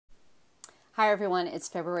Hi everyone, it's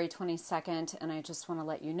February 22nd and I just want to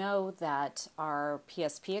let you know that our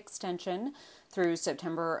PSP extension through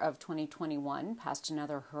September of 2021 passed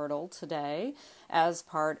another hurdle today as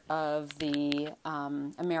part of the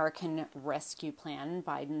American Rescue Plan,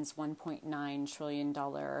 Biden's $1.9 trillion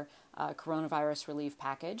coronavirus relief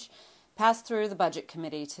package. Passed through the Budget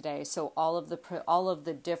Committee today, so all of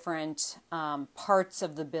the different parts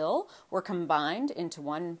of the bill were combined into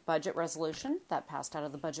one budget resolution that passed out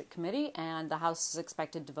of the Budget Committee, and the House is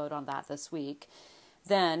expected to vote on that this week.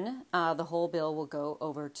 Then the whole bill will go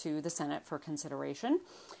over to the Senate for consideration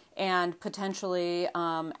and potentially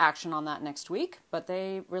action on that next week, but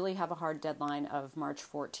they really have a hard deadline of March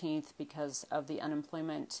 14th because of the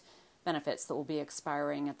unemployment benefits that will be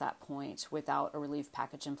expiring at that point without a relief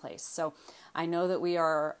package in place. So I know that we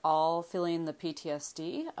are all feeling the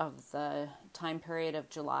PTSD of the time period of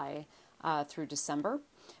July through December.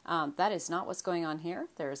 That is not what's going on here.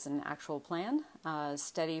 There's an actual plan,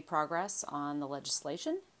 steady progress on the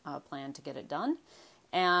legislation, plan to get it done,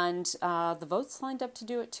 and the votes lined up to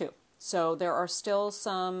do it too. So there are still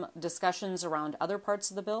some discussions around other parts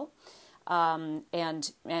of the bill.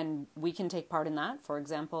 And we can take part in that. For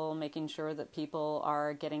example, making sure that people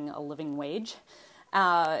are getting a living wage,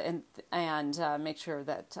 and make sure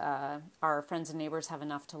that our friends and neighbors have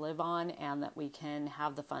enough to live on, and that we can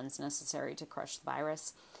have the funds necessary to crush the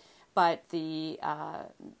virus. But the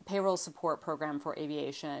Payroll Support Program for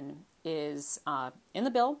aviation is in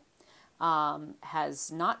the bill.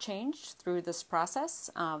 Has not changed through this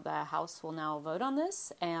process. The House will now vote on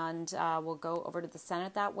this and will go over to the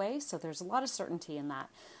Senate that way. So there's a lot of certainty in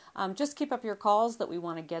that. Just keep up your calls that we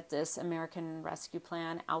want to get this American Rescue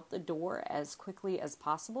Plan out the door as quickly as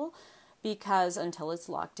possible, because until it's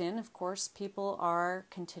locked in, of course, people are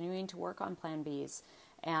continuing to work on Plan Bs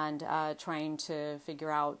and trying to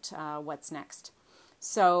figure out what's next.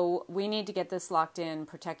 So we need to get this locked in,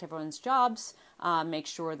 protect everyone's jobs, make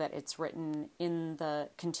sure that it's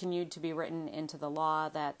continued to be written into the law,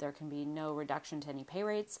 that there can be no reduction to any pay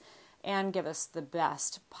rates, and give us the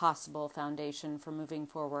best possible foundation for moving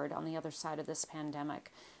forward on the other side of this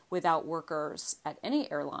pandemic without workers at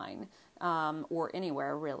any airline or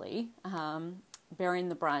anywhere really bearing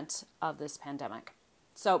the brunt of this pandemic.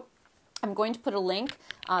 So I'm going to put a link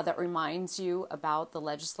that reminds you about the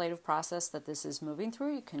legislative process that this is moving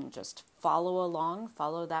through. You can just follow along,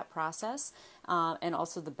 follow that process, and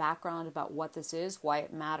also the background about what this is, why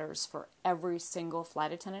it matters for every single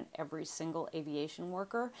flight attendant, every single aviation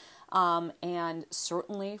worker, and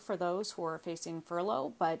certainly for those who are facing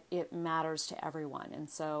furlough, but it matters to everyone.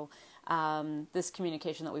 And so this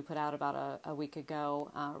communication that we put out about a week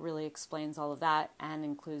ago really explains all of that and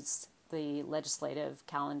includes the legislative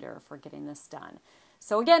calendar for getting this done.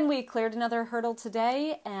 So again, we cleared another hurdle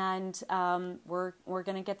today, and we're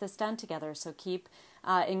going to get this done together. So keep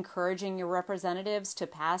encouraging your representatives to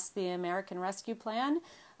pass the American Rescue Plan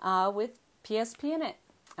with PSP in it,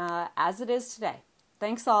 as it is today.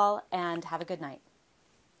 Thanks all, and have a good night.